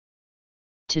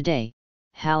Today,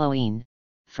 Halloween,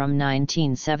 from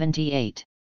 1978.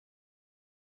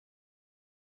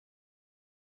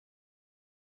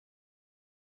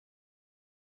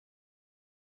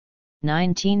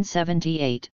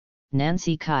 (1978),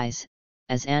 Nancy KYES,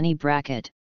 as Annie Brackett,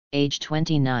 age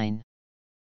 29.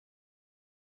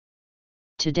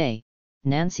 Today,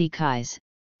 Nancy KYES,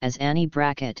 as Annie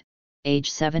Brackett, age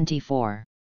 74.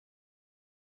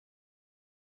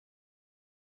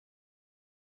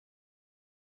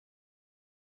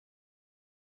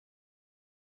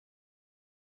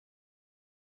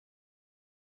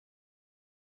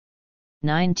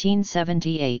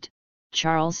 (1978),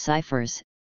 Charles CYPHERS,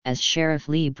 as Sheriff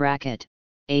Leigh Brackett,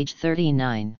 age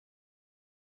 39.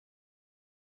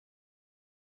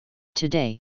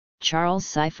 Today, Charles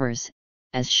CYPHERS,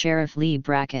 as Sheriff Leigh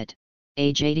Brackett,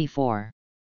 age 84.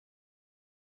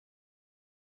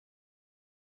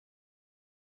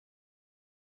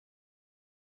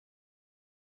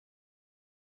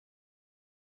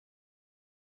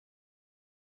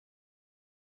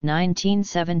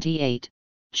 (1978),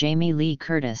 Jamie Lee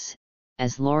Curtis,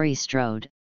 as Laurie Strode,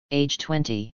 age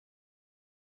 20.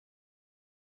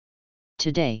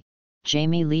 Today,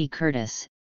 Jamie Lee Curtis,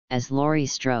 as Laurie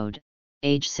Strode,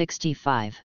 age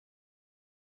 65.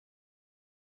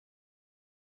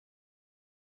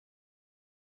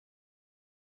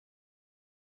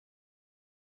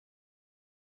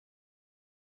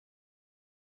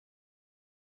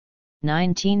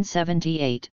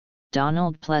 (1978),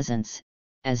 Donald Pleasence,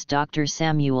 as Dr.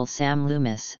 Samuel Sam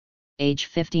Loomis, age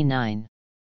 59.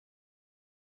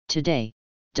 Today,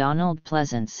 Donald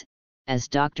Pleasence, as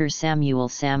Dr. Samuel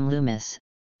Sam Loomis,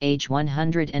 age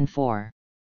 104.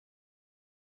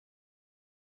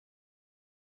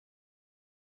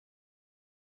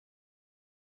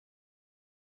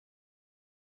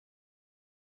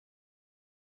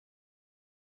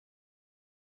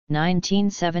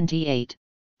 (1978),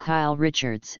 Kyle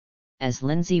Richards, as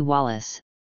Lindsey Wallace,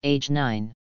 age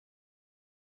 9.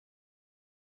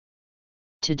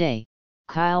 Today,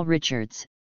 Kyle Richards,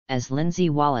 as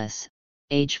Lindsey Wallace,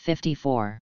 age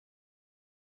 54.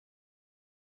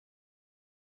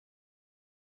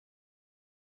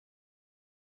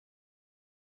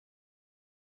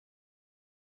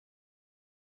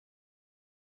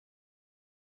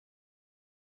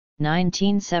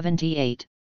 (1978),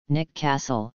 Nick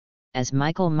Castle, as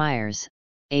Michael Myers,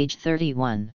 age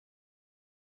 31.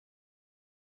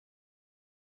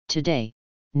 Today,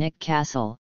 Nick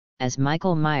Castle, as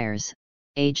Michael Myers,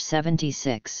 age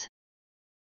 76.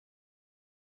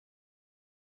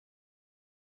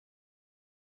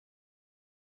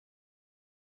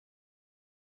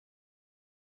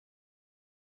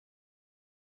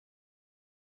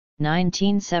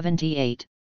 (1978),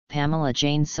 Pamela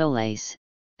Jane Solis,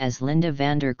 as Lynda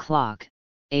Vander Klok,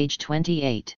 age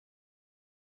 28.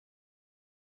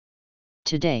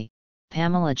 Today,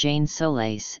 Pamela Jane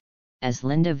Solis, as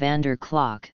Lynda Vander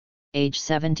Klok, age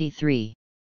 73.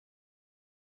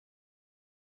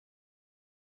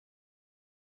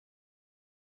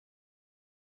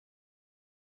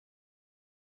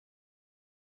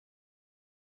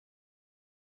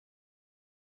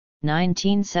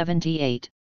 (1978),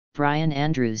 Brian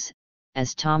Andrews,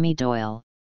 as Tommy Doyle,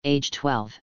 age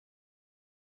 12.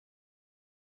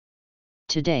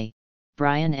 Today,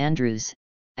 Brian Andrews,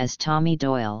 as Tommy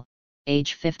Doyle,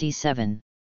 age 57.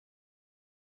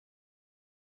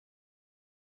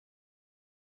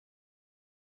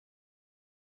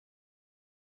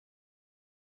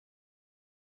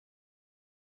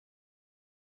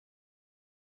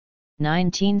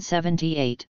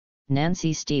 (1978),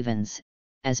 Nancy Stevens,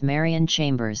 as Marion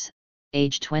Chambers,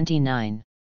 age 29.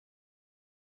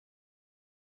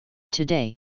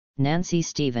 Today, Nancy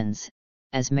Stevens,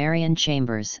 as Marion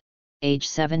Chambers, age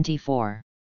 74.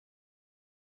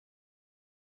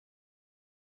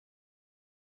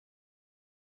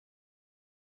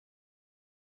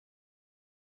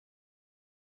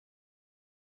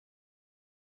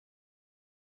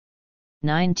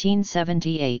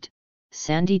 (1978),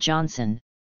 Sandy Johnson,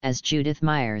 as Judith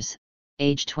Myers,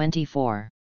 age 24.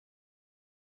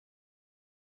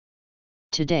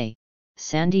 Today,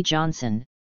 Sandy Johnson,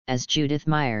 as Judith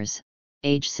Myers,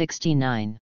 age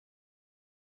 69.